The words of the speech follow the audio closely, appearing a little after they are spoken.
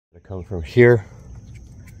They come from here.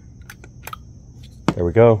 There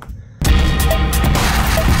we go.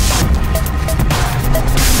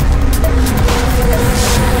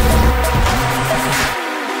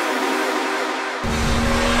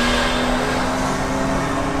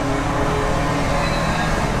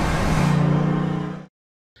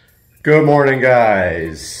 Good morning,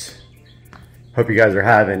 guys. Hope you guys are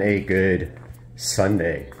having a good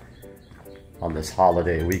Sunday on this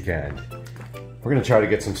holiday weekend. We're gonna try to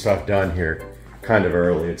get some stuff done here kind of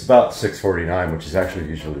early. It's about 6:49, which is actually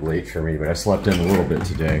usually late for me, but I slept in a little bit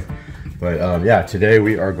today. But yeah, today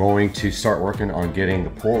we are going to start working on getting the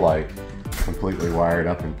pool light completely wired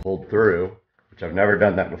up and pulled through, which I've never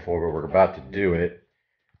done that before, but we're about to do it.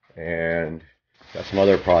 And got some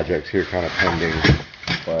other projects here kind of pending.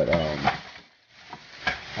 But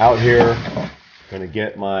out here, gonna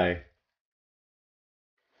get my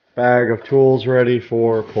bag of tools ready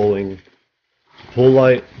for pulling the pool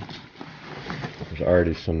light. There's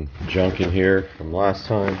already some junk in here from last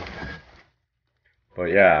time. But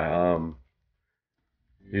yeah,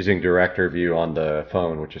 using director view on the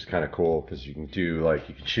phone, which is kind of cool because you can do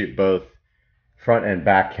you can shoot both front and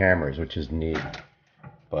back cameras, which is neat.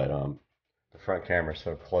 But the front camera's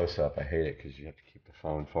so close up, I hate it because you have to keep the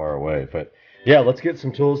phone far away. But yeah, let's get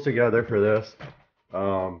some tools together for this.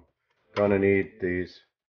 Gonna need these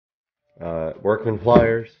workman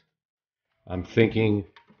pliers. I'm thinking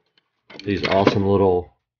these awesome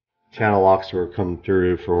little channel locks will come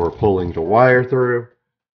through for pulling the wire through.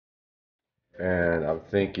 And I'm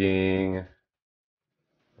thinking,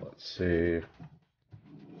 let's see.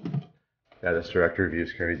 Yeah, this director view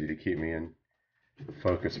is crazy to keep me in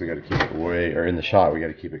focus. We got to keep it way, or in the shot, we got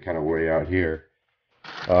to keep it kind of way out here.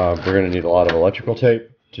 We're going to need a lot of electrical tape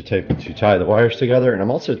to tie the wires together. And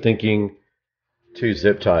I'm also thinking 2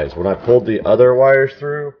 zip ties. When I pulled the other wires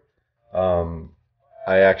through,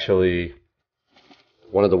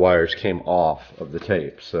 one of the wires came off of the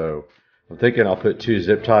tape. So I'm thinking I'll put 2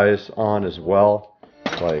 zip ties on as well,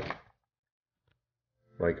 like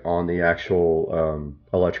on the actual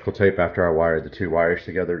electrical tape after I wired the 2 wires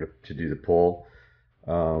together to do the pull.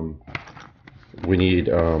 We need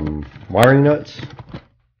wiring nuts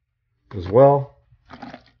as well.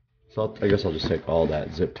 So I guess I'll just take all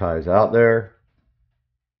that zip ties out there.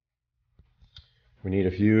 We need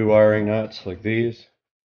a few wiring nuts like these.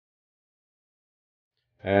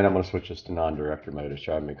 And I'm going to switch this to non-director mode. It's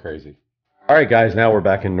driving me crazy. Alright guys, now we're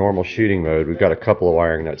back in normal shooting mode. We've got a couple of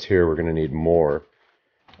wiring nuts here. We're going to need more.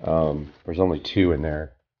 There's only 2 in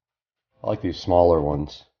there. I like these smaller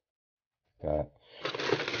ones. I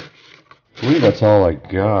believe that's all I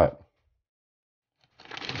got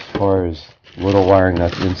as far as little wiring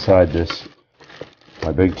nuts inside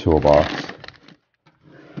my big toolbox.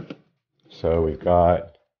 So we've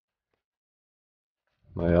got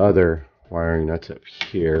my other wiring nuts up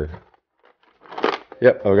here.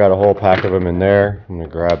 Yep, I've got a whole pack of them in there. I'm going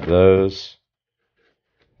to grab those,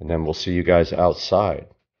 and then we'll see you guys outside.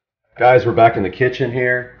 Guys, we're back in the kitchen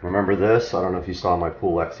here. Remember this? I don't know if you saw my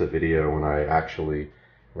Poolexa video when I actually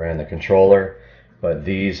ran the controller, but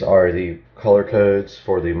these are the color codes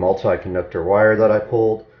for the multi-conductor wire that I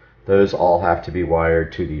pulled. Those all have to be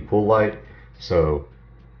wired to the pool light. So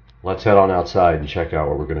let's head on outside and check out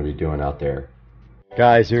what we're going to be doing out there.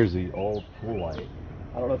 Guys, here's the old pool light.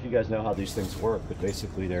 I don't know if you guys know how these things work, but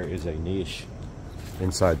basically there is a niche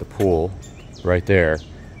inside the pool right there.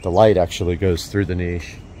 The light actually goes through the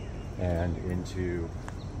niche and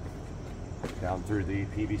down through the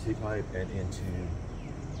PVC pipe and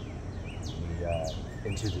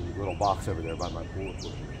into the little box over there by my pool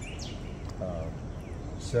equipment.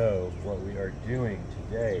 So what we are doing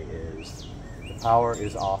today is the power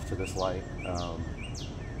is off to this light.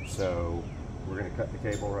 So we're going to cut the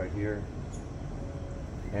cable right here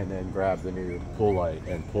and then grab the new pool light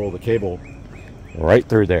and pull the cable right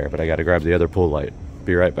through there. But I got to grab the other pool light.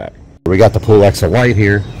 Be right back. We got the Poolexa light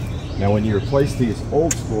here. Now when you replace these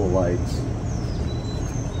old school lights,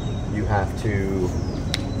 you have to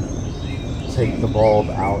take the bulb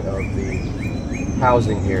out of the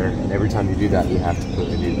housing here, and every time you do that you have to put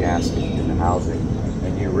a new gasket in the housing,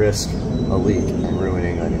 and you risk a leak and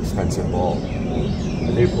ruining an expensive bulb.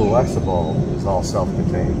 The new Poolexa bulb is all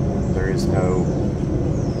self-contained. There is no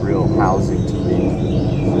real housing to leak.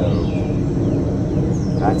 So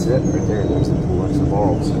that's it right there. There's the Poolexa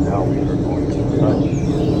bulb. So now we are going to cut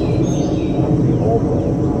the old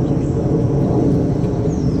bulb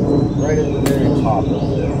right at the very top of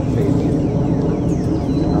the cable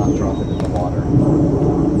and not drop it in the water.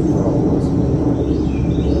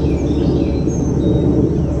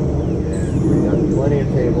 And we got plenty of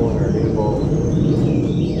cable in our new bulb.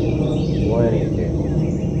 Plenty of cable.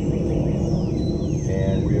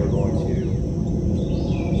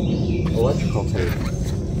 electrical tape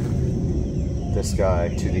this guy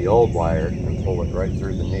to the old wire and pull it right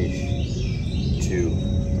through the niche to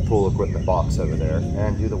the pool equipment box over there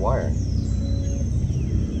and do the wiring.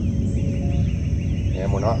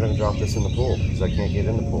 And we're not going to drop this in the pool because I can't get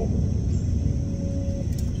in the pool.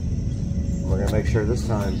 We're going to make sure this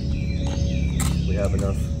time we have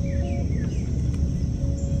enough.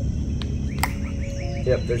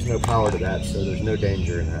 Yep, there's no power to that, so there's no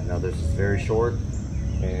danger in that. Now this is very short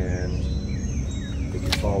and it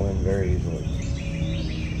can fall in very easily.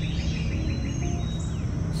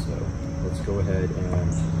 So let's go ahead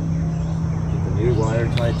and get the new wire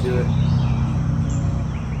tied to it.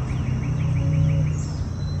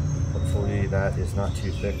 Hopefully that is not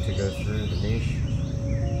too thick to go through the niche.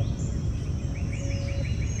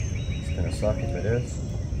 It's going to suck if it is,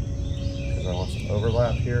 because I want some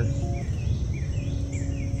overlap here.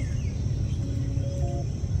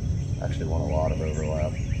 I actually want a lot of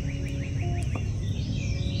overlap.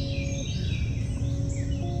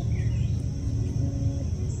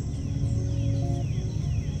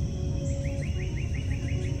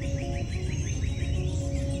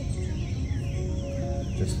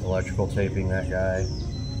 Just electrical taping that guy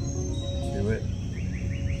to it.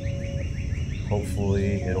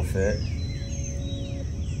 Hopefully it'll fit.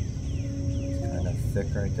 It's kind of thick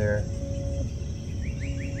right there.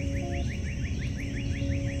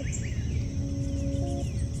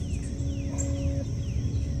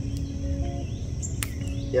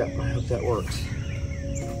 Yep, I hope that works.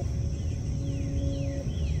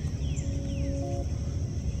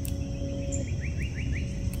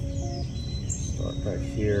 Start back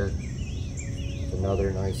here with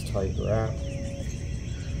another nice tight wrap.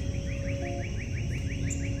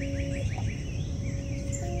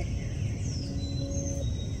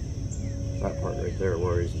 That part right there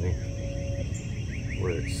worries me,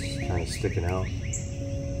 where it's kind of sticking out.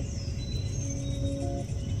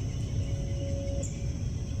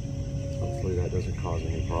 Hopefully that doesn't cause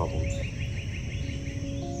any problems.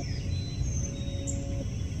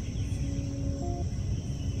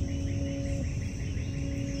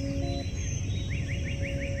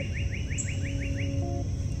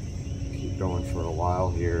 Keep going for a while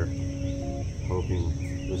here, hoping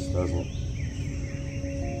this doesn't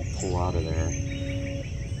pull out of there.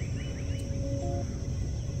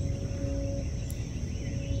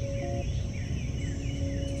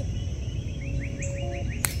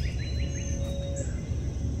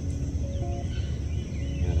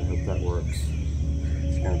 That works.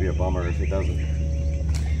 It's going to be a bummer if it doesn't.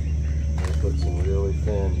 I'm going to put some really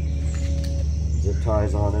thin zip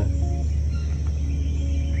ties on it.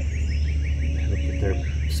 Hope that they're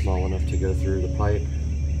small enough to go through the pipe.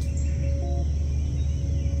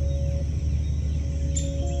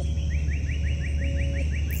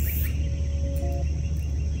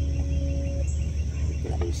 Hope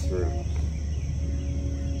that goes through.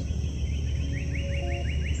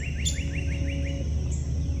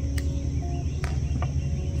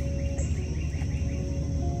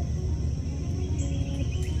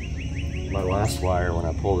 My last wire, when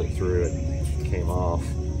I pulled it through, it came off,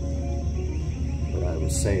 but I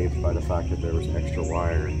was saved by the fact that there was extra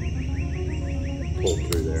wire pulled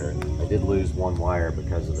through there. I did lose one wire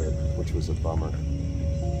because of it, which was a bummer.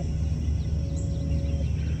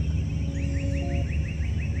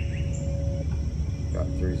 Got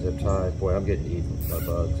 3 zip ties. Boy, I'm getting eaten by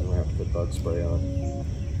bugs. I'm gonna have to put bug spray on.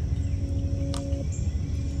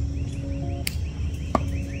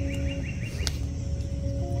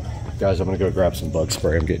 Guys, I'm gonna go grab some bug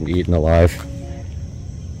spray. I'm getting eaten alive.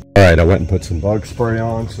 All right, I went and put some bug spray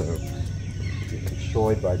on, so getting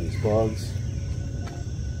destroyed by these bugs.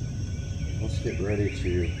 Let's get ready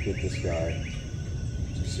to get this guy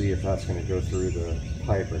to see if that's gonna go through the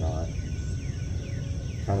pipe or not.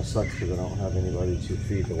 Kind of sucks because I don't have anybody to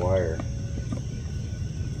feed the wire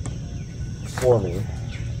for me.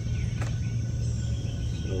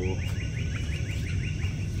 So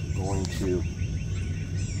I'm going to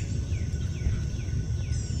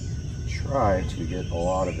try to get a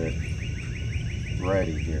lot of it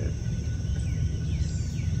ready here.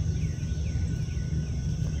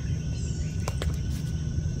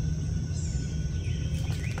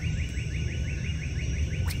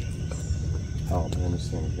 Oh man, this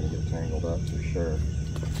thing's gonna get tangled up for sure. I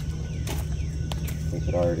think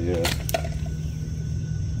it already is.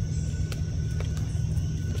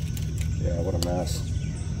 Yeah, what a mess.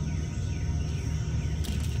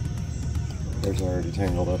 There's already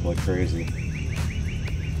tangled up like crazy.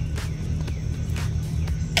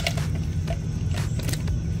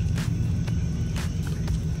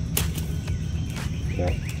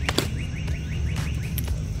 Yeah.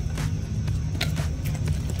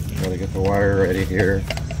 Gotta get the wire ready here,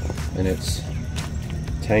 and it's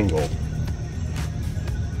tangled.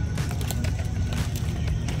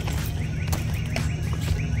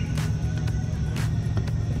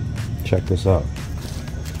 Check this out.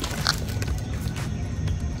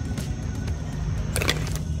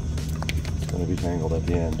 It's going to be tangled at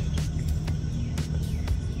the end.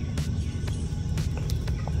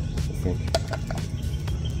 I think.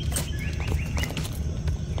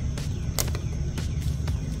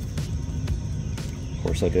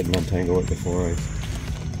 Of course, I didn't untangle it before I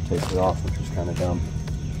take it off, which was kind of dumb.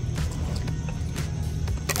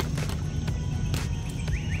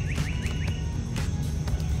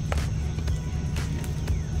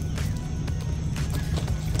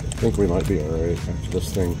 I think we might be alright after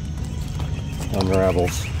this thing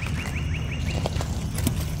unravels.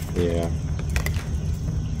 Yeah.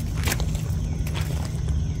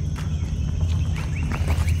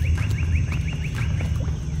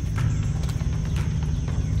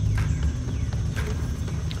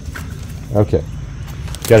 Okay.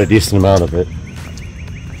 Got a decent amount of it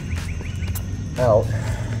out.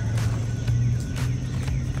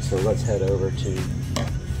 So let's head over to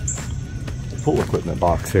pool equipment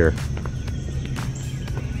box here.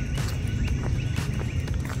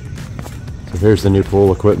 So here's the new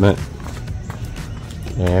pool equipment,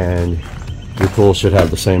 and your pool should have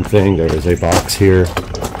the same thing. There is a box here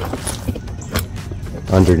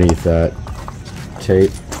underneath that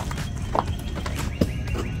tape,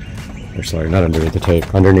 or sorry, not underneath the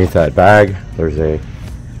tape, underneath that bag there's a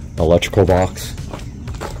electrical box,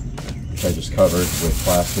 which I just covered with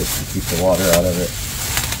plastic to keep the water out of it.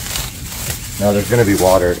 Now there's going to be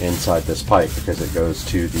water inside this pipe because it goes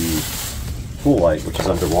to the pool light, which is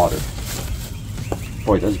underwater.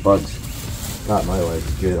 Boy, those bugs got my legs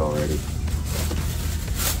good already.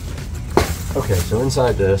 Okay, so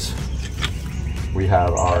inside this we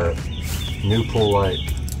have our new pool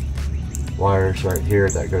light wires right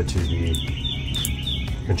here that go to the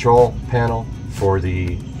control panel for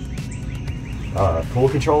the pool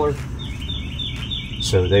controller.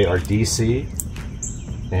 So they are DC.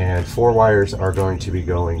 And 4 wires are going to be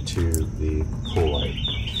going to the pool light.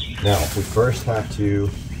 Now, we first have to,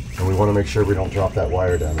 and we want to make sure we don't drop that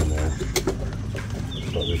wire down in there,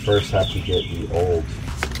 but we first have to get the old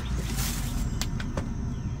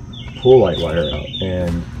pool light wire out.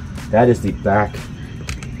 And that is the back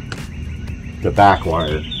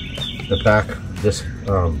wire. The back, this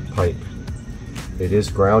pipe. It is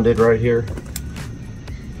grounded right here.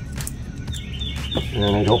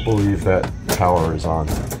 And I don't believe that power is on.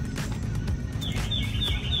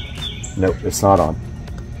 Nope, it's not on.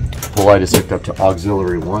 The light is hooked up to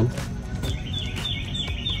auxiliary 1.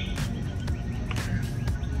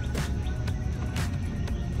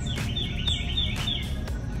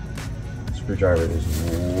 Screwdriver is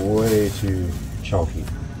way too chunky.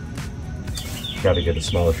 Got to get a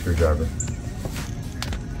smaller screwdriver.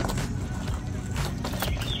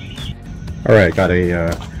 Alright, got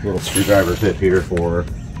a little screwdriver bit here for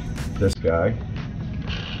this guy.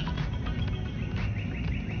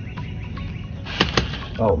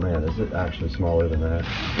 Oh man, is it actually smaller than that?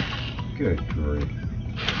 Good grief.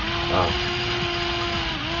 Wow.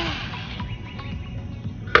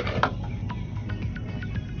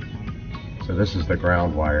 So this is the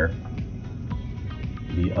ground wire.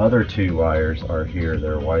 The other 2 wires are here.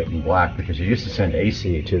 They're white and black because you used to send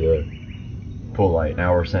AC to the pool light.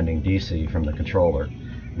 Now we're sending DC from the controller.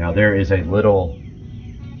 Now there is a little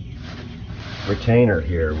retainer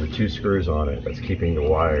here with 2 screws on it that's keeping the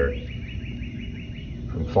wire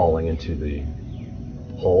from falling into the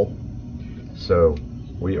hole. So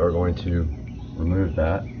we are going to remove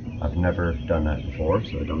that. I've never done that before,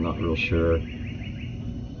 so I'm not real sure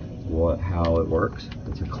how it works.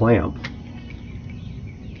 It's a clamp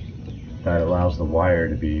that allows the wire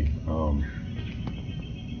to be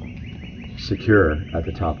secure at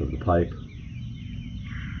the top of the pipe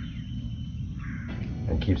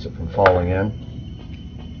and keeps it from falling in.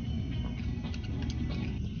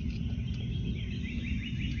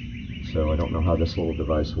 So I don't know how this little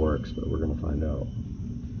device works, but we're going to find out.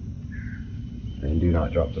 And do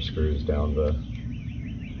not drop the screws down the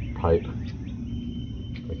pipe.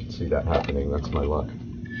 I can see that happening. That's my luck.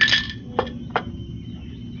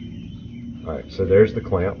 Alright, so there's the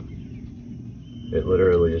clamp. It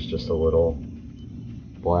literally is just a little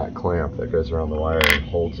black clamp that goes around the wire and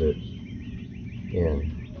holds it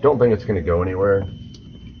in. Don't think it's going to go anywhere,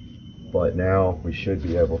 but now we should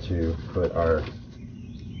be able to put our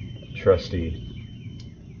trusty,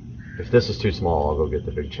 if this is too small, I'll go get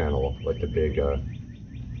the big channel, like the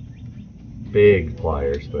big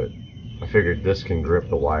pliers, but I figured this can grip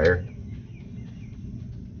the wire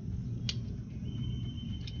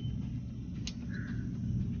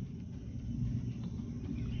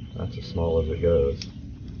That's as small as it goes.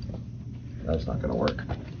 That's not going to work.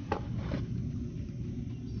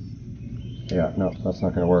 Yeah, no, that's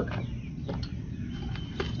not going to work.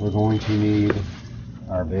 We're going to need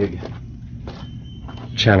our big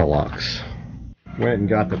channel locks. Went and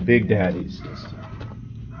got the big daddies this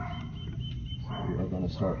time. So we are going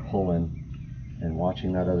to start pulling and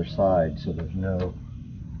watching that other side so there's no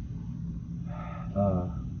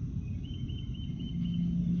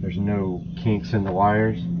kinks in the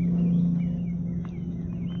wires.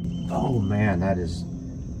 Oh man, that is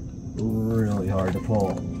really hard to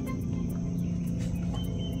pull.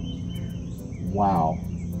 Wow,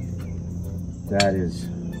 that is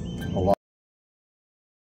a lot.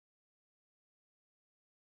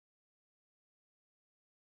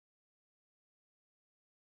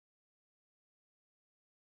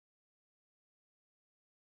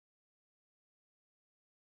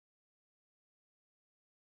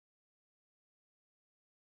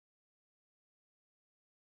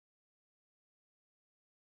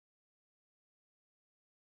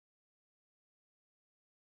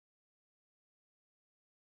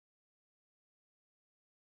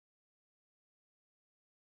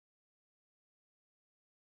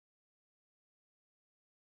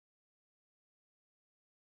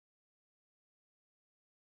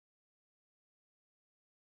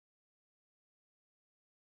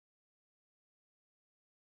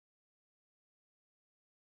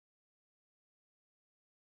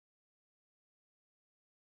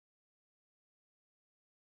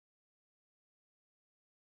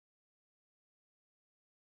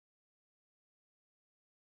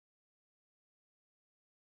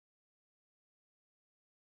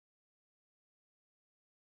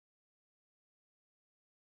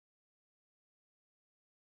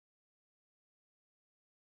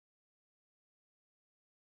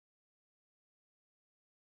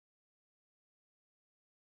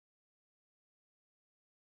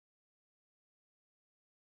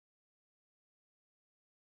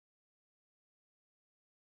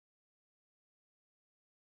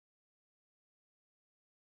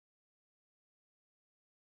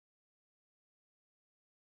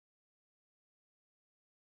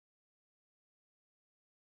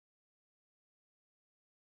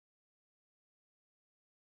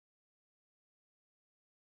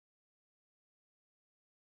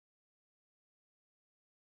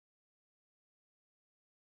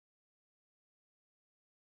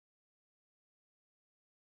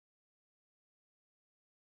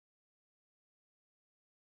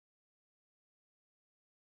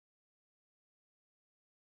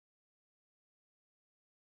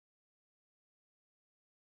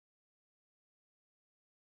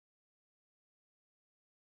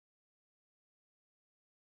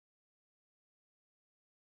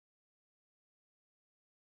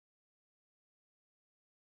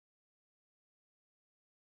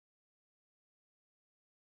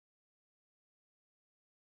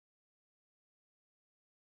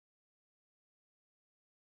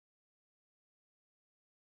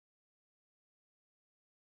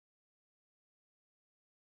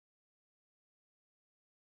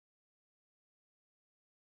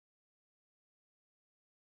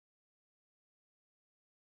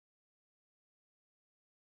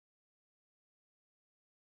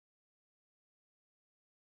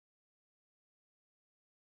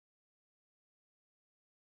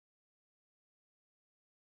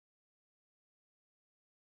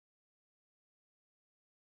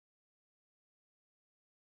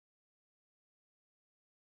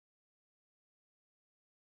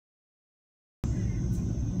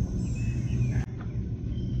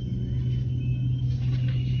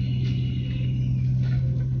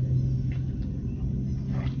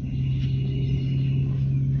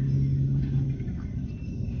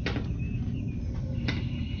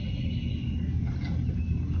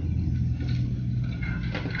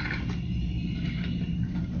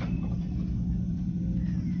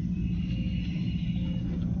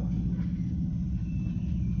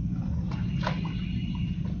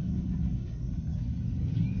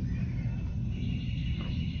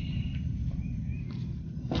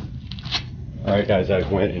 Alright guys, I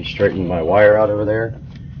went and straightened my wire out over there.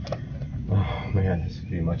 Oh man, this would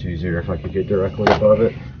be much easier if I could get directly above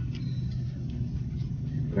it.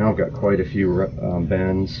 Now I've got quite a few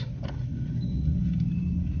bends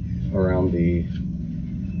around the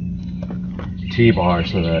T-bar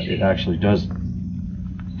so that it actually does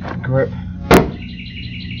grip.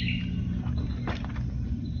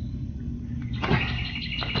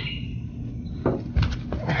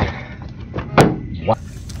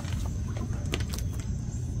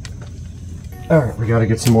 Alright, we gotta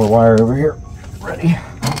get some more wire over here. Ready.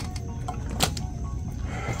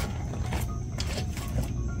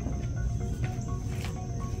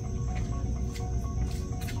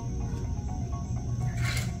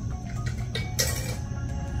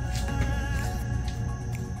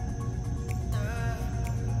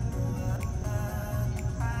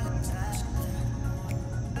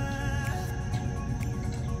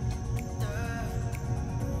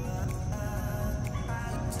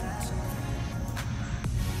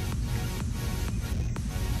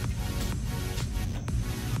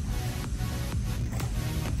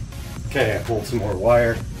 Okay, I pulled some more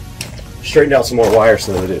wire, straightened out some more wire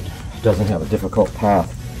so that it doesn't have a difficult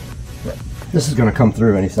path. But this is going to come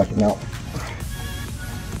through any second now.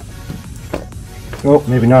 Oh,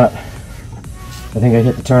 maybe not. I think I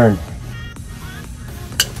hit the turn.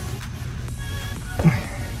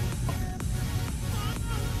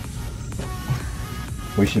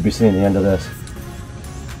 We should be seeing the end of this.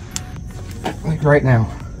 Like right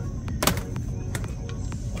now.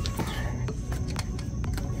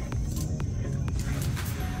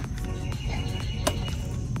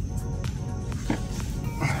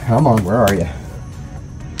 Come on, where are you?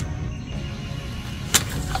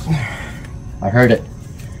 I heard it.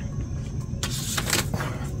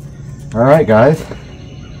 Alright guys.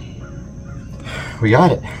 We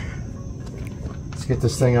got it. Let's get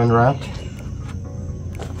this thing unwrapped.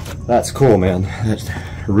 That's cool, man. That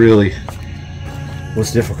really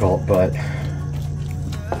was difficult, but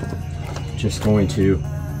just going to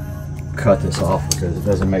cut this off because it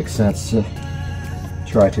doesn't make sense to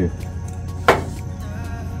try to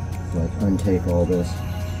like untape all this.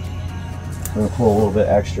 I'm going to pull a little bit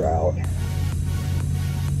extra out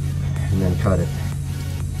and then cut it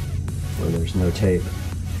where there's no tape.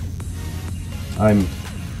 I'm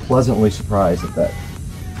pleasantly surprised that that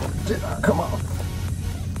did not come off.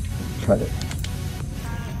 Cut it.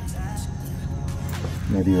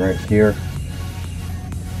 Maybe right here.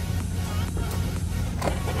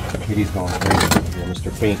 Kitty's going crazy here,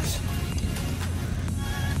 Mr. Finks.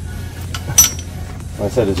 When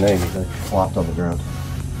I said his name, he like flopped on the ground.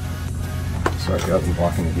 Sorry guys, I'm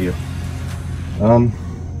blocking the view. I don't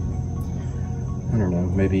know,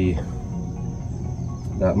 maybe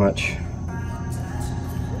that much.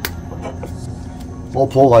 Full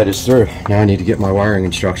pull light is through. Now I need to get my wiring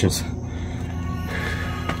instructions.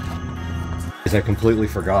 I completely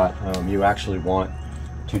forgot, you actually want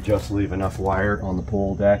to just leave enough wire on the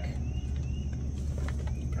pool deck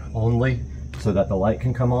only so that the light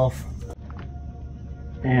can come off,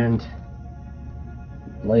 and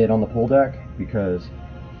lay it on the pool deck because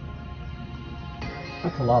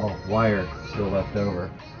that's a lot of wire still left over.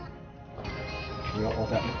 You don't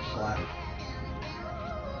want that much slack.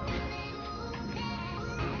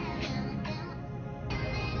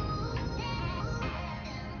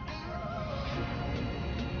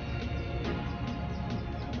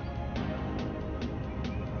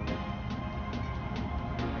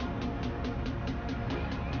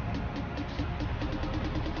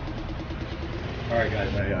 Alright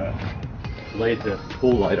guys, I laid the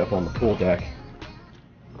pool light up on the pool deck,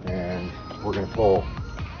 and we're going to pull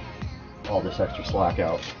all this extra slack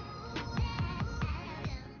out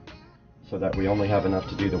so that we only have enough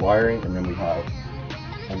to do the wiring, and then we have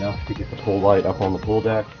enough to get the pool light up on the pool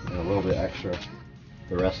deck and a little bit extra.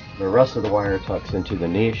 The rest of the wire tucks into the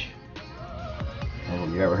niche, and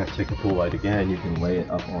when you ever have to take the pool light again, you can lay it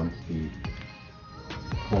up onto the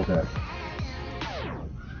pool deck.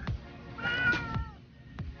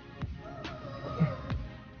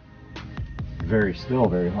 Still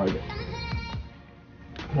very hard to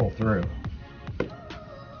pull through.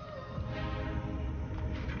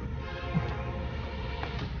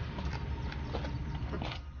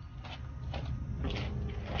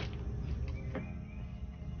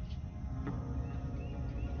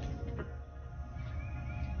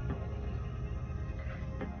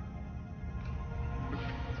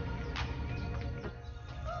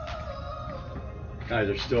 Guys,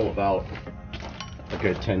 there's still about a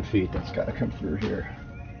good 10 feet that's got to come through here.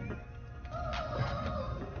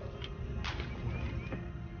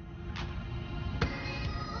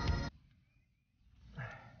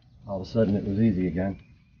 All of a sudden it was easy again.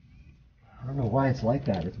 I don't know why it's like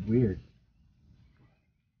that. It's weird.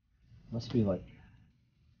 Must be like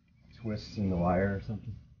twists in the wire or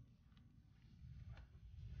something.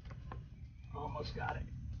 Almost got it.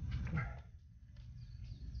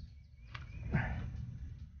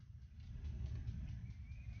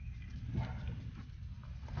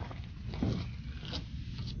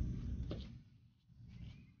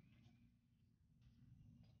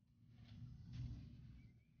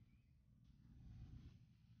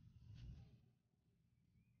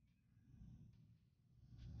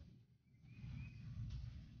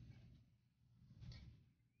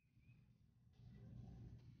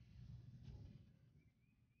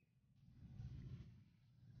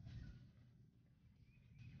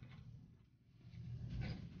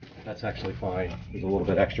 That's actually fine. There's a little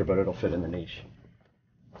bit extra, but it'll fit in the niche.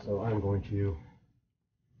 So I'm going to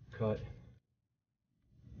cut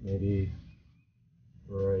maybe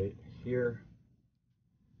right here.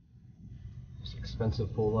 This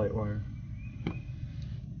expensive full light wire.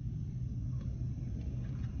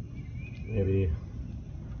 Maybe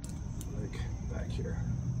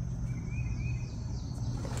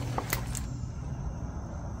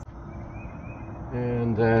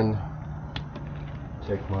And then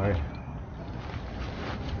take my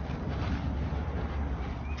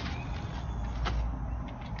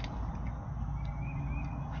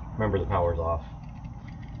remember the power's off.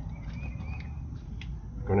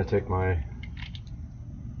 I'm going to take my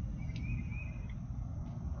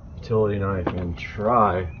utility knife and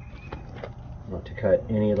try not to cut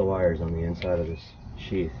any of the wires on the inside of this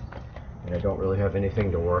sheath. And I don't really have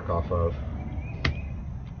anything to work off of.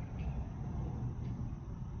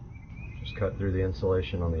 Just cut through the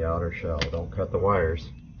insulation on the outer shell. Don't cut the wires.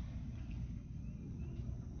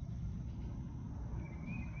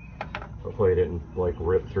 Hopefully it didn't like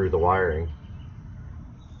rip through the wiring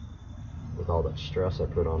with all that stress I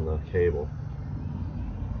put on the cable.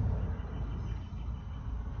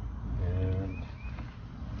 And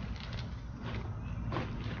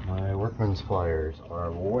my workman's pliers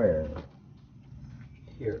are where?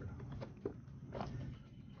 Here.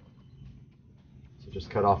 So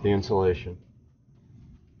just cut off the insulation.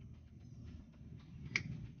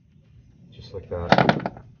 Just like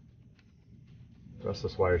that. The rest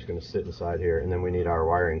of this wire is going to sit inside here, and then we need our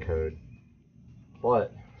wiring code.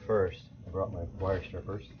 But first, I brought my wire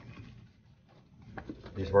strippers.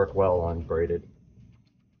 These work well on braided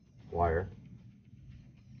wire.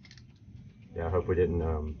 Yeah, I hope we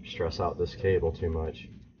didn't stress out this cable too much.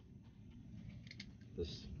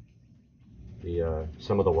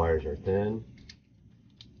 Some of the wires are thin.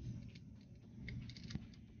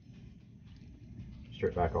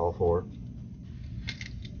 Strip back all four.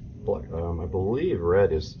 I believe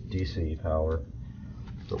red is DC power,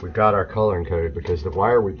 but we've got our coloring code because the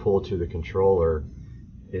wire we pull to the controller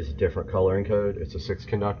is a different coloring code. It's a 6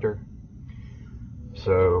 conductor.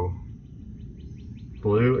 So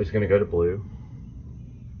blue is going to go to blue.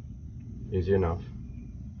 Easy enough.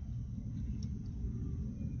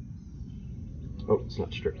 Oh, it's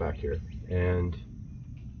not stripped back here. And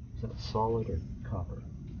is that solid or copper?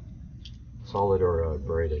 Solid or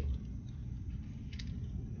braided?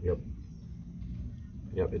 Yep.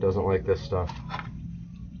 Yep, it doesn't like this stuff.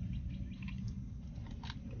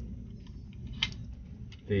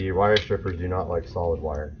 The wire strippers do not like solid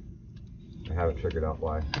wire. I haven't figured out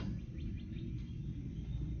why.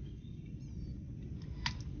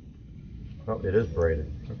 Oh, it is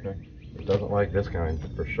braided. Okay. It doesn't like this kind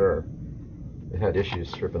for sure. It had issues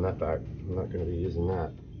stripping that back. I'm not going to be using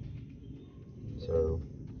that. So,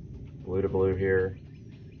 blue to blue here.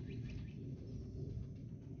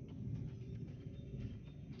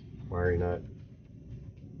 Wiring nut.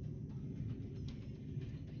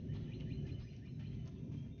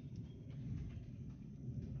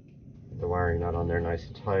 Get the wiring nut on there nice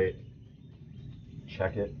and tight.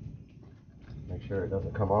 Check it. Make sure it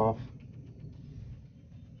doesn't come off.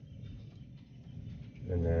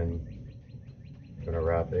 And then I'm going to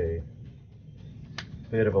wrap a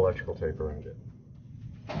bit of electrical tape around it.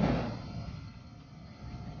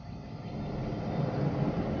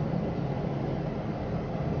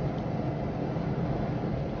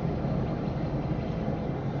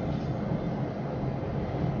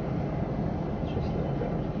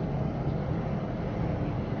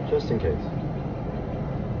 Just in case.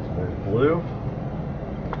 So blue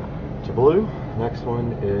to blue. Next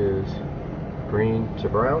one is green to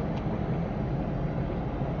brown.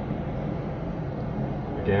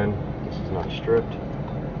 Again, this is not stripped.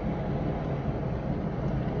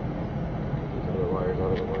 These other wires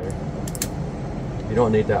out of the way. You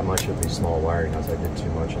don't need that much of these small wiring as I did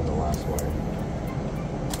too much on the last wire.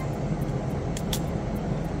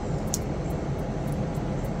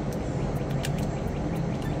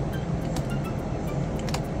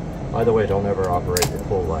 By the way, don't ever operate your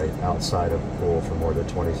pool light outside of the pool for more than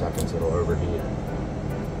 20 seconds. It'll overheat.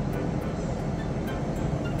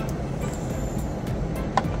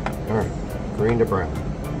 Alright, green to brown.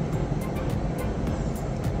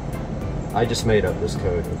 I just made up this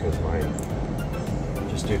code because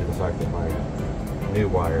just due to the fact that my new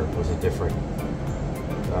wire was a different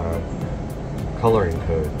coloring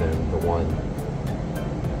code than the one.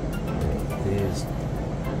 These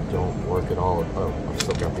don't work at all. Oh, I've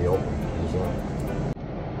still got the old one. Use that.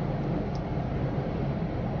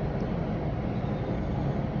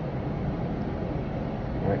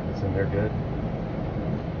 Alright, it's in there good.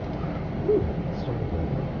 Whew, started to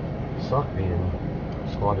suck being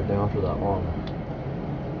squatted down for that long.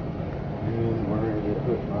 And where did I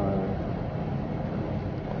put my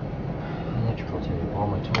electrical tape? All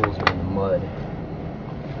my tools are in the mud.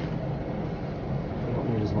 I don't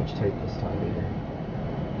need as much tape this time either.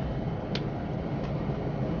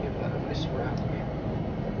 Wrap.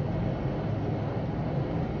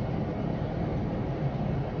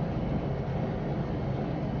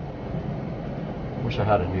 Wish I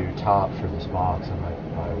had a new top for this box. I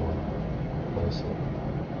might buy one. Place it.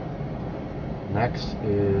 Next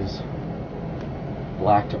is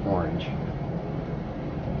black to orange.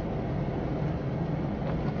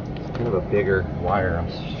 It's kind of a bigger wire. I'm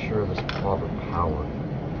sure this is probably power.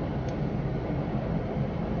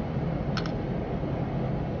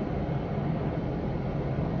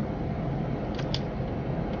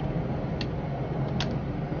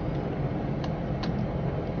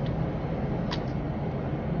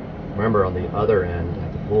 Remember, on the other end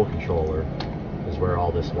at the pool controller is where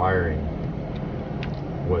all this wiring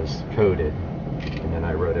was coded, and then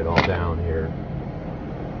I wrote it all down here.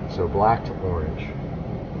 So black to orange.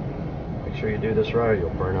 Make sure you do this right, you'll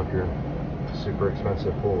burn up your super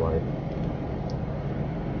expensive pool light.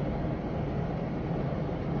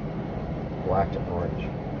 Black to orange.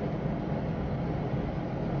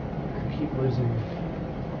 I keep losing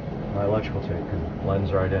my electrical tape because it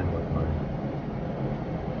blends right in with my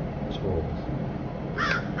tools.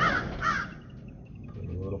 Put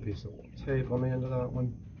a little piece of tape on the end of that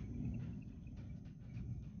one.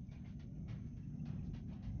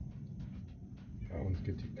 That one's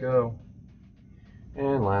good to go.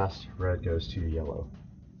 And last, red goes to yellow.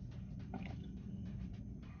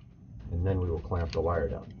 And then we will clamp the wire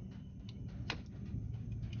down.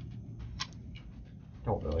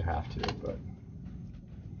 Don't really have to, but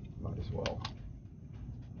might as well.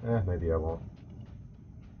 Maybe I won't.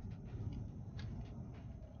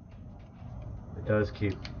 It does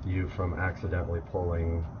keep you from accidentally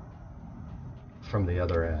pulling from the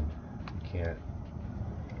other end. You can't.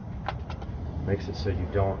 Makes it so you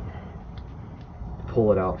don't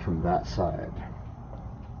pull it out from that side.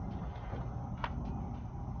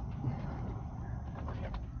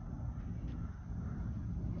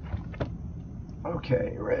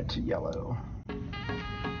 Okay, red to yellow. And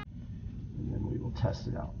then we will test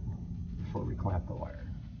it out before we clamp the wire.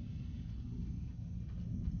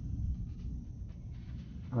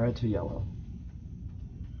 Red to yellow.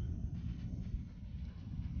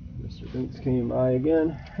 Mr. Binks came by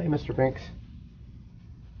again. Hey, Mr. Binks.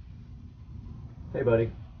 Hey, buddy.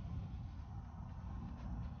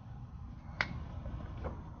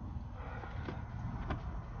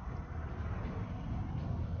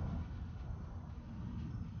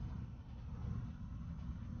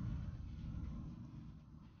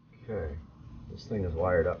 Okay, this thing is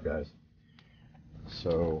wired up, guys.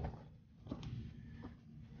 So,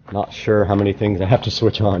 not sure how many things I have to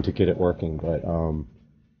switch on to get it working, but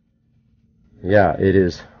yeah, it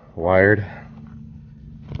is wired.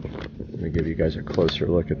 Let me give you guys a closer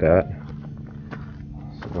look at that.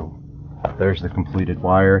 So there's the completed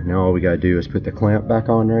wire. Now all we gotta do is put the clamp back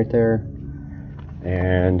on right there,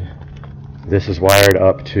 and this is wired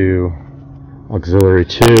up to auxiliary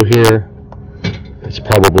 2 here. It's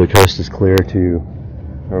probably coast is clear to,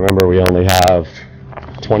 remember, we only have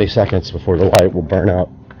 20 seconds before the light will burn up.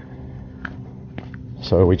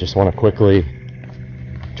 So we just want to quickly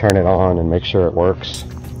turn it on and make sure it works.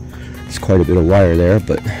 It's quite a bit of wire there,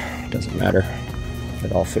 but it doesn't matter.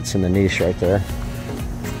 It all fits in the niche right there.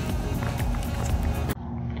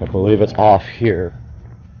 I believe it's off here.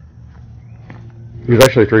 There's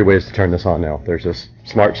actually 3 ways to turn this on now. There's this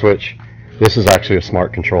smart switch. This is actually a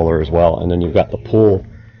smart controller as well. And then you've got the pool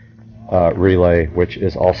relay, which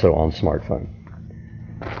is also on smartphone.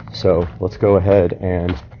 So let's go ahead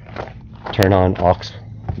and turn on aux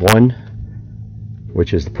 1,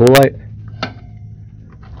 which is the pool light.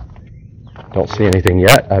 Don't see anything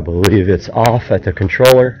yet. I believe it's off at the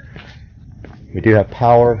controller. We do have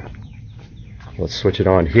power. Let's switch it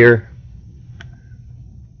on here.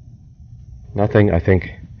 Nothing. I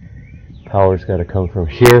think power's got to come from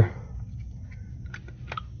here.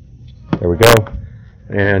 There we go.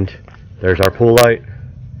 And there's our pool light.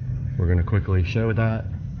 We're going to quickly show that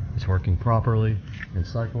it's working properly and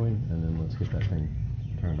cycling, and then let's get that thing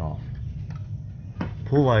turned off.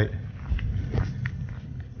 Pool light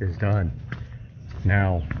is done.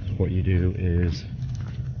 Now what you do is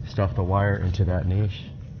stuff the wire into that niche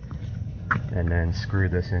and then screw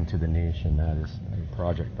this into the niche, and that is a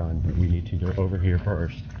project done. But we need to go over here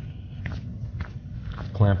first,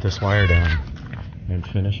 clamp this wire down, and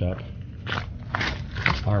finish up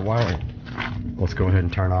our wiring. Let's go ahead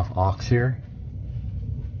and turn off aux here.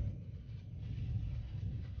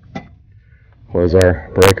 Close our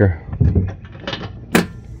breaker.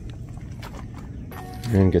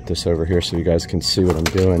 And get this over here so you guys can see what I'm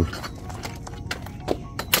doing.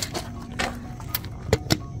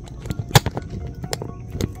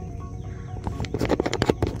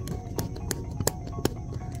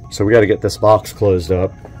 So we got to get this box closed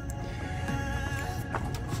up.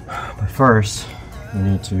 But first, we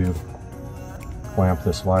need to clamp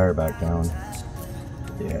this wire back down.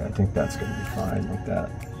 Yeah, I think that's going to be fine like that.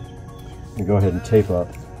 I'm going to go ahead and tape up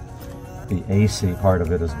the AC part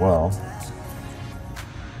of it as well.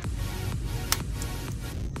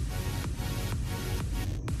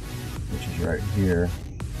 Which is right here.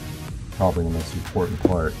 Probably the most important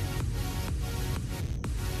part.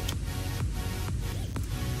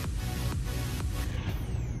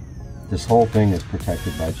 This whole thing is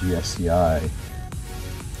protected by GFCI.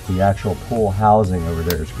 The actual pool housing over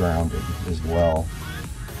there is grounded as well,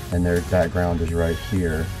 and that ground is right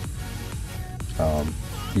here.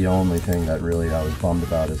 The only thing that really I was bummed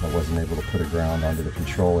about is I wasn't able to put a ground onto the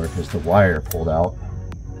controller because the wire pulled out.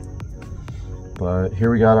 But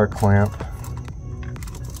here we got our clamp,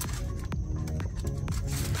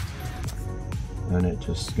 and it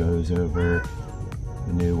just goes over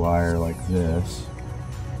the new wire like this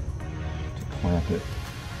to clamp it.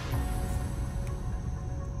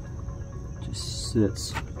 Just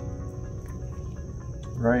sits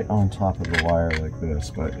right on top of the wire like this,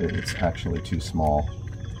 but it's actually too small.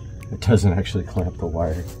 It doesn't actually clamp the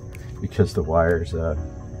wire because the wire's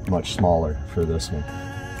much smaller for this one.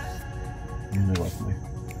 And I left my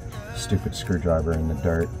stupid screwdriver in the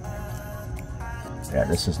dirt. Yeah,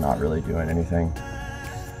 this is not really doing anything.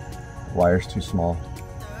 The wire's too small.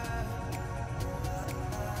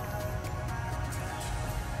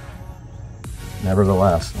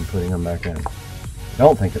 Nevertheless, I'm putting them back in. I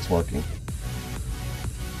don't think it's working.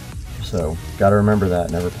 So, gotta remember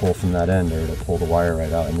that, never pull from that end there to pull the wire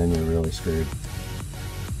right out, and then you're really screwed.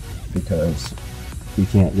 Because you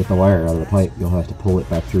can't get the wire out of the pipe, you'll have to pull it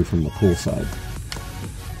back through from the pool side.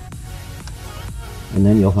 And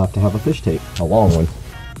then you'll have to have a fish tape, a long one.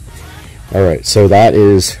 Alright, so that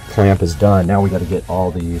is, clamp is done. Now we gotta get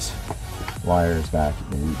all these wires back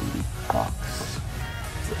in the box,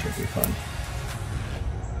 which will be fun.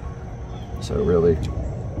 So really,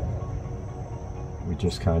 we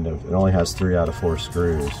just kind of, it only has 3 out of 4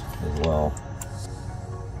 screws as well.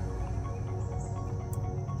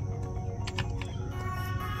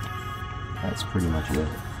 That's pretty much it.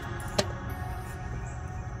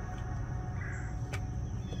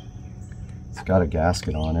 It's got a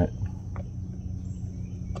gasket on it.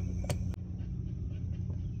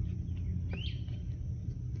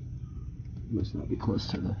 Must not be close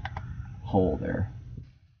to the hole there.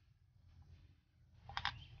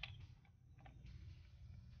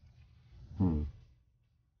 Oh,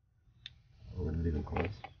 we're not even close.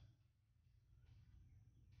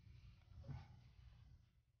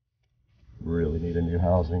 Really need a new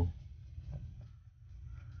housing.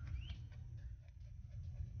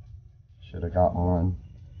 Should have got one.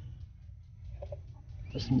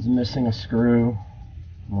 This one's missing a screw.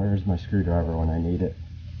 Where's my screwdriver when I need it?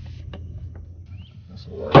 This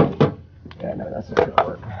will work. Yeah, no, that's not gonna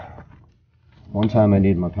work. One time I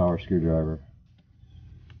need my power screwdriver.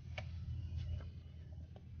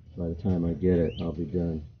 By the time I get it, I'll be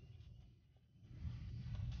done.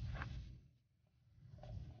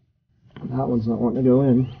 That one's not wanting to go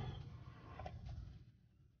in.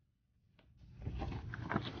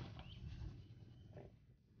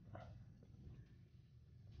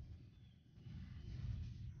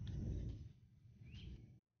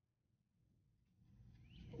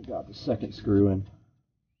 We got the second screw in.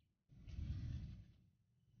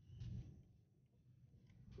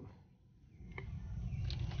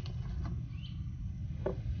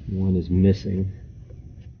 One is missing.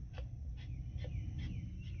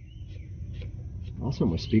 Also,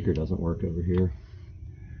 my speaker doesn't work over here.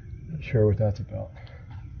 Not sure what that's about.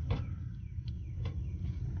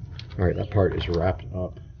 Alright, that part is wrapped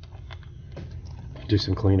up. Do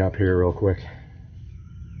some cleanup here real quick.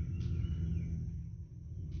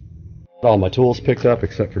 All my tools picked up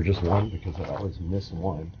except for just one because I always miss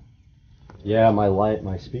one. Yeah,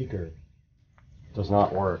 my speaker does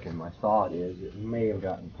not work, and my thought is it may have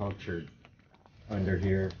gotten punctured under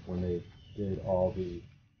here when they did all the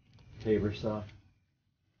Tabor stuff,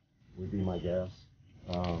 would be my guess,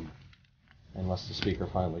 unless the speaker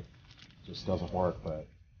finally just doesn't work. But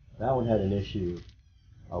that one had an issue,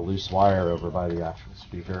 a loose wire over by the actual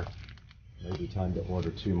speaker. Maybe time to order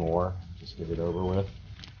 2 more, just get it over with.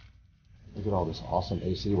 Look at all this awesome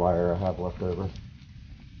AC wire I have left over.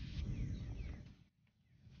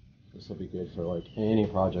 This will be good for like any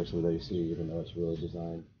projects with AC, even though it's really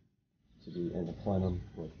designed to be in the plenum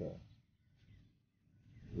with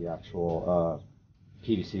the actual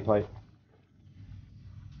PVC pipe.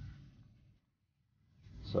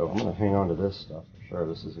 So I'm going to hang on to this stuff for sure.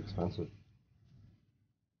 This is expensive.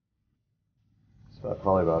 It's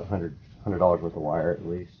probably about $100 worth of wire at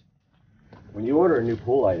least. When you order a new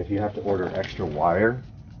pool light, if you have to order extra wire,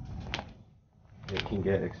 it can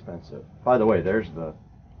get expensive. By the way, there's the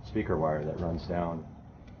speaker wire that runs down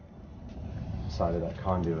the side of that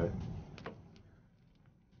conduit.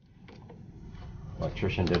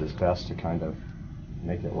 Electrician did his best to kind of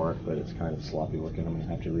make it work, but it's kind of sloppy looking. I'm going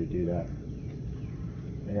to have to redo that.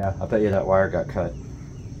 Yeah, I bet you that wire got cut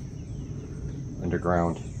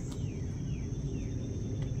underground.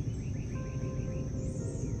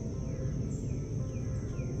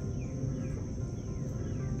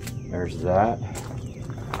 There's that.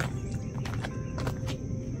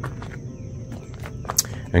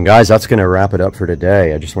 And guys, that's going to wrap it up for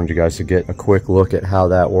today. I just wanted you guys to get a quick look at how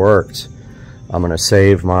that worked. I'm going to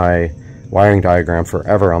save my wiring diagram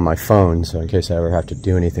forever on my phone, so in case I ever have to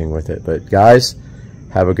do anything with it. But guys,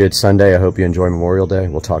 have a good Sunday. I hope you enjoy Memorial Day.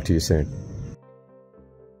 We'll talk to you soon.